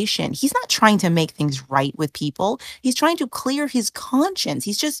motivation. He's not trying to make things right with people. He's trying to clear his conscience.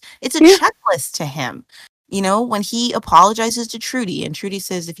 It's a checklist to him. When he apologizes to Trudy, and Trudy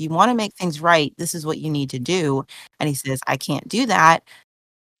says, "If you want to make things right, this is what you need to do." And he says, "I can't do that."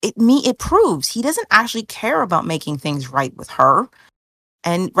 It proves he doesn't actually care about making things right with her.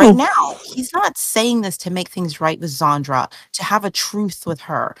 And right now, he's not saying this to make things right with Zandra, to have a truth with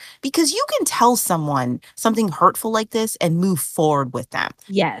her, because you can tell someone something hurtful like this and move forward with them.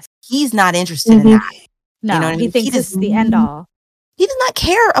 Yes. He's not interested in that. No, You know what I he mean? thinks this is the end all. He does not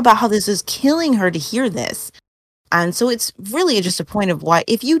care about how this is killing her to hear this. And so it's really just a point of why,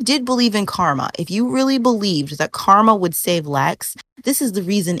 if you did believe in karma, if you really believed that karma would save Lex, this is the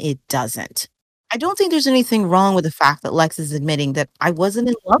reason it doesn't. I don't think there's anything wrong with the fact that Lex is admitting that I wasn't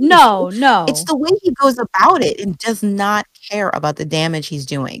in love with you. No. It's the way he goes about it and does not care about the damage he's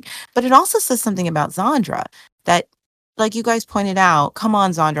doing. But it also says something about Zandra that, like you guys pointed out, come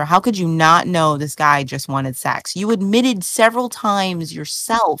on, Zandra, how could you not know this guy just wanted sex? You admitted several times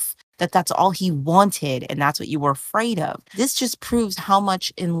yourself that that's all he wanted and that's what you were afraid of. This just proves how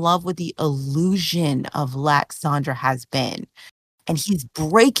much in love with the illusion of Lex Zandra has been. And he's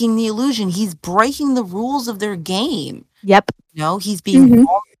breaking the illusion. He's breaking the rules of their game. Yep. He's being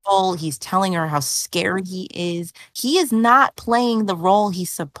vulnerable. He's telling her how scared he is. He is not playing the role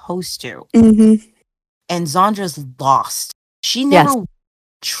he's supposed to. And Zandra's lost. She never wanted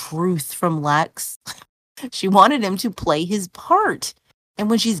truth from Lex. She wanted him to play his part. And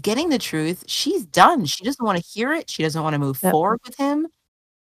when she's getting the truth, she's done. She doesn't want to hear it. She doesn't want to move forward with him.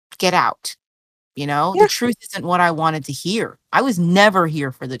 Get out. The truth isn't what I wanted to hear. I was never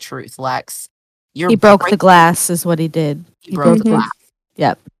here for the truth, Lex. He broke the glass is what he did. He broke the glass.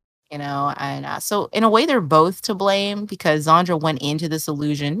 Yep. And so in a way they're both to blame, because Zandra went into this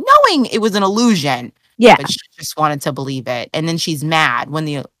illusion knowing it was an illusion. Yeah. But she just wanted to believe it. And then she's mad when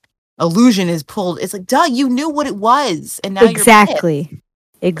the illusion is pulled. It's like, duh, you knew what it was. And now Exactly.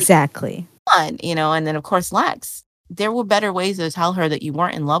 And then of course, Lex, there were better ways to tell her that you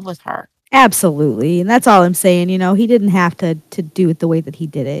weren't in love with her. Absolutely. And that's all I'm saying. He didn't have to do it the way that he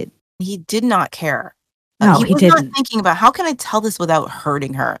did it. He did not care. No, he was didn't. not thinking about how can I tell this without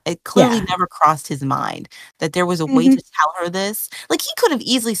hurting her. It clearly never crossed his mind that there was a way to tell her this. Like, he could have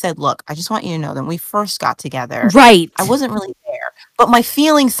easily said, "Look, I just want you to know that when we first got together, right, I wasn't really there, but my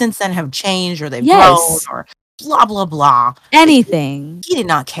feelings since then have changed, or they've grown, or blah blah blah." Anything. He did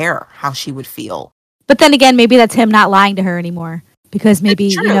not care how she would feel. But then again, maybe that's him not lying to her anymore. because maybe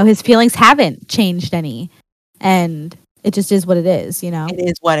It's true. his feelings haven't changed any, and it just is what it is. It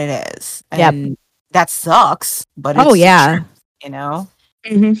is what it is. Yep. And that sucks, but Oh, it's yeah. true, you know?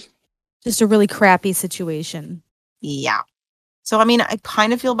 Just a really crappy situation. Yeah. So, I mean, I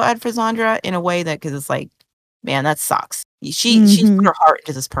kind of feel bad for Zandra in a way that, because it's like, man, that sucks. She put her heart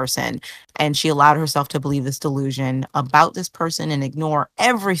into this person, and she allowed herself to believe this delusion about this person and ignore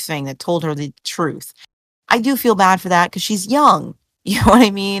everything that told her the truth. I do feel bad for that because she's young. You know what I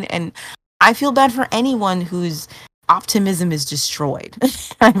mean? And I feel bad for anyone whose optimism is destroyed.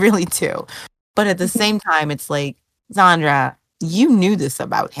 I really do. But at the same time, it's like, Zandra, you knew this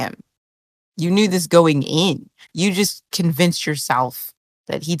about him. You knew this going in. You just convinced yourself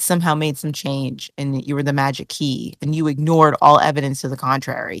that he'd somehow made some change and that you were the magic key, and you ignored all evidence to the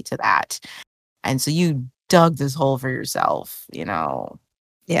contrary to that. And so you dug this hole for yourself,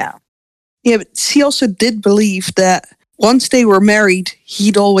 Yeah. Yeah, but she also did believe that once they were married,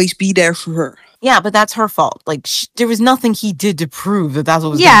 he'd always be there for her. Yeah, but that's her fault. Like, there was nothing he did to prove that that's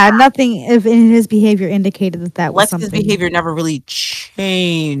what was Yeah, gonna happen. nothing in his behavior indicated that was Lex's something. behavior never really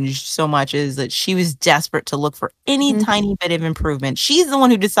changed so much as that she was desperate to look for any tiny bit of improvement. She's the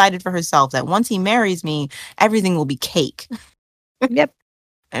one who decided for herself that once he marries me, everything will be cake. Yep.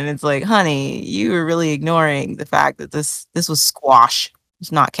 And it's like, honey, you were really ignoring the fact that this was squash.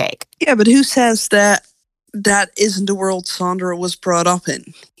 It's not cake. Yeah, but who says that isn't the world Sandra was brought up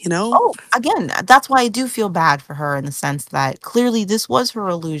in, Oh, again, that's why I do feel bad for her in the sense that clearly this was her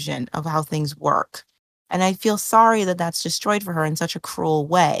illusion of how things work. And I feel sorry that that's destroyed for her in such a cruel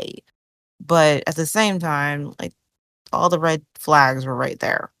way. But at the same time, like, all the red flags were right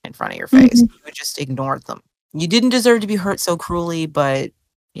there in front of your face. You just ignored them. You didn't deserve to be hurt so cruelly, but,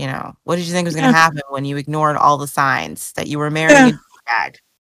 what did you think was going to happen when you ignored all the signs that you were marrying a bag?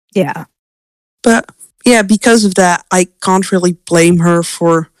 Yeah. But yeah, because of that, I can't really blame her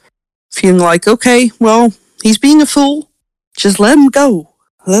for feeling like, okay, well, he's being a fool. Just let him go.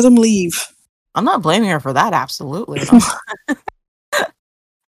 Let him leave. I'm not blaming her for that, absolutely. No.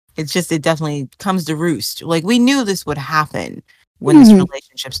 It's just, it definitely comes to roost. Like, we knew this would happen when this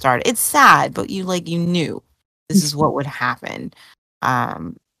relationship started. It's sad, but you knew this is what would happen.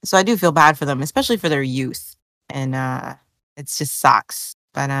 So I do feel bad for them, especially for their youth. And it just sucks.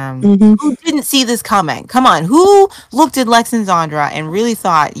 But who didn't see this coming? Come on, who looked at Lex and Zandra and really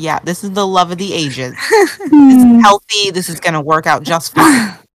thought, yeah, this is the love of the ages. This is healthy. This is going to work out just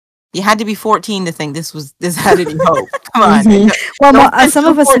fine. You had to be 14 to think this had any hope. Come on. Well, some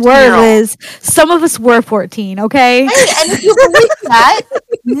of us were, Liz. Some of us were 14, okay? Hey, and if you believe that,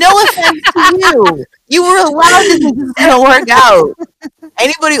 no offense to you. You were allowed to think this was going to work out.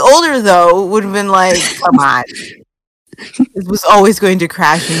 Anybody older, though, would have been like, come on. This was always going to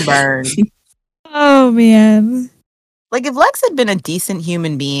crash and burn. Oh, man. Like, if Lex had been a decent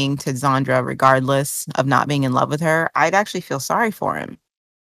human being to Zandra, regardless of not being in love with her, I'd actually feel sorry for him.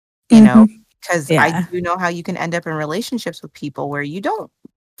 Because I do know how you can end up in relationships with people where you don't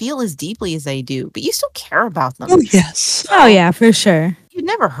feel as deeply as they do, but you still care about them. Oh, yes. Oh, yeah, for sure. You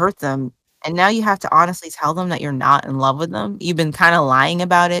never hurt them. And now you have to honestly tell them that you're not in love with them. You've been kind of lying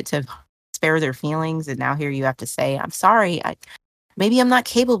about it to spare their feelings. And now here you have to say, I'm sorry. Maybe I'm not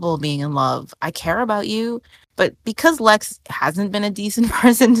capable of being in love. I care about you. But because Lex hasn't been a decent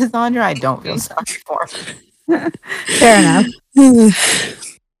person to Zandra, I don't feel sorry for him. Fair enough.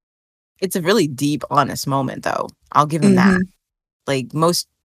 It's a really deep, honest moment, though. I'll give him that. Like, most,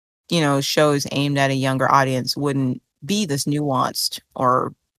 shows aimed at a younger audience wouldn't be this nuanced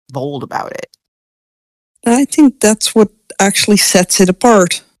or bold about it. I think that's what actually sets it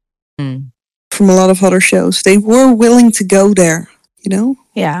apart from a lot of other shows. They were willing to go there,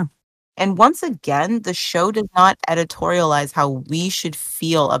 Yeah. And once again, the show does not editorialize how we should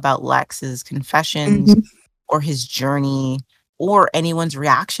feel about Lex's confessions or his journey or anyone's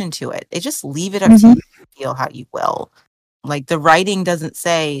reaction to it. They just leave it up to you to feel how you will. Like, the writing doesn't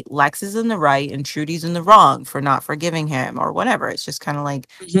say Lex is in the right and Trudy's in the wrong for not forgiving him or whatever. It's just kind of like,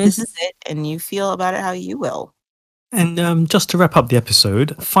 this is it, and you feel about it how you will. And just to wrap up the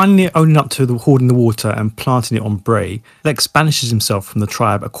episode, finally owning up to the hoarding the water and planting it on Bray, Lex banishes himself from the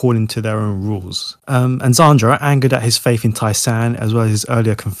tribe according to their own rules. And Zandra, angered at his faith in Tai-San, as well as his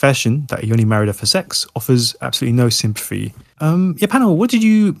earlier confession that he only married her for sex, offers absolutely no sympathy. Panel, what did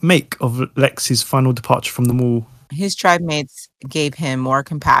you make of Lex's final departure from the mall? His tribe mates gave him more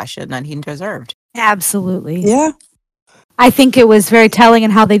compassion than he deserved. Absolutely. Yeah. I think it was very telling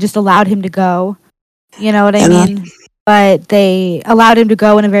in how they just allowed him to go. You know what I mean? But they allowed him to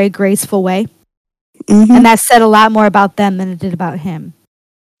go in a very graceful way. And that said a lot more about them than it did about him.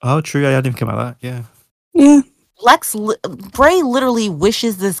 Oh, true. I didn't think about that. Yeah. Yeah. Bray literally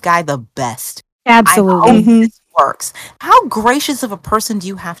wishes this guy the best. Absolutely. I hope this works. How gracious of a person do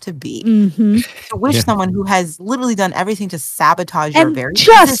you have to be to wish someone who has literally done everything to sabotage your And very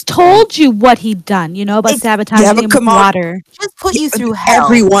just existence, told you what he'd done, you know, about sabotaging him with water. just put you through hell.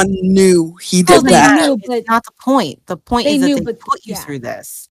 Everyone knew he Well, did they that. knew, It's not the point. The point They is knew, that they but- put you yeah. through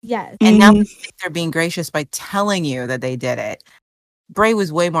this. Yes. And now they think they're being gracious by telling you that they did it. Bray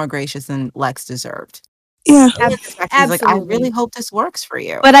was way more gracious than Lex deserved. Yeah. He's like, I Absolutely. really hope this works for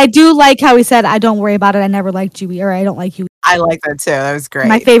you. But I do like how he said, I don't worry about it. I never liked you, or I don't like you. I like that too. That was great.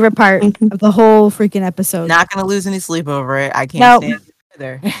 My favorite part of the whole freaking episode. Not gonna lose any sleep over it. I can't Nope. stand it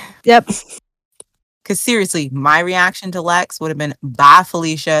either. Yep. Because seriously, my reaction to Lex would have been, bye,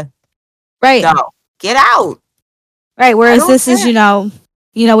 Felicia. Right. Go. Get out. Right. Whereas don't this is, care.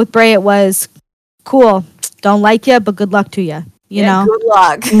 you know, with Bray, it was cool. Don't like you, but good luck to you. You know. Good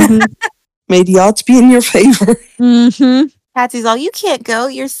luck. May the odds be in your favor. Mm-hmm. Patsy's all, you can't go.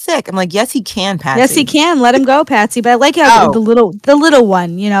 You're sick. I'm like, yes, he can, Patsy. Yes, he can. Let him go, Patsy. But I like how Oh. the little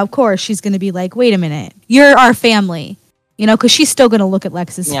one, you know, of course, she's going to be like, wait a minute. You're our family. You know, because she's still going to look at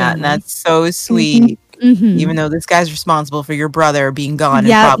Lex's Yeah, family. and that's so sweet. Mhm. Even though this guy's responsible for your brother being gone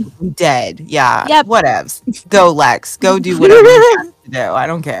Yep. and probably dead. Yeah. Yep. Whatevs. Go, Lex. Go do whatever you have to do. I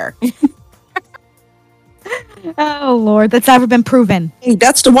don't care. Oh, Lord. That's never been proven. Hey,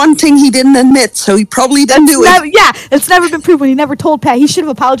 that's the one thing he didn't admit, so he probably didn't do it. Yeah, it's never been proven. He never told Pat. He should have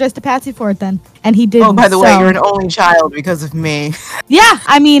apologized to Patsy for it then. And he didn't. Oh, by the way, so- you're an only child because of me. Yeah,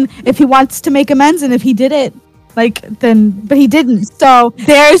 I mean, if he wants to make amends and if he did it, but he didn't. So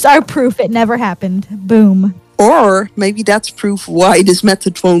there's our proof it never happened. Boom. Or maybe that's proof why this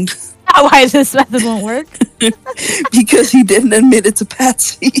method won't. Why this method won't work? Because he didn't admit it to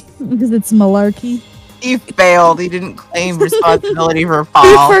Patsy. Because it's malarkey. He failed. He didn't claim responsibility for He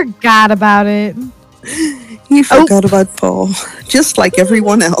Paul. forgot about it. He forgot about Paul, just like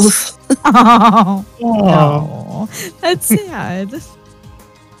everyone else. Oh, no. That's sad.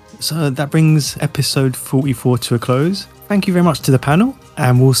 So that brings episode 44 to a close. Thank you very much to the panel,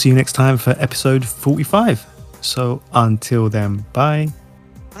 and we'll see you next time for episode 45. So until then, bye.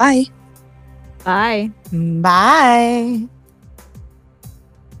 Bye. Bye. Bye.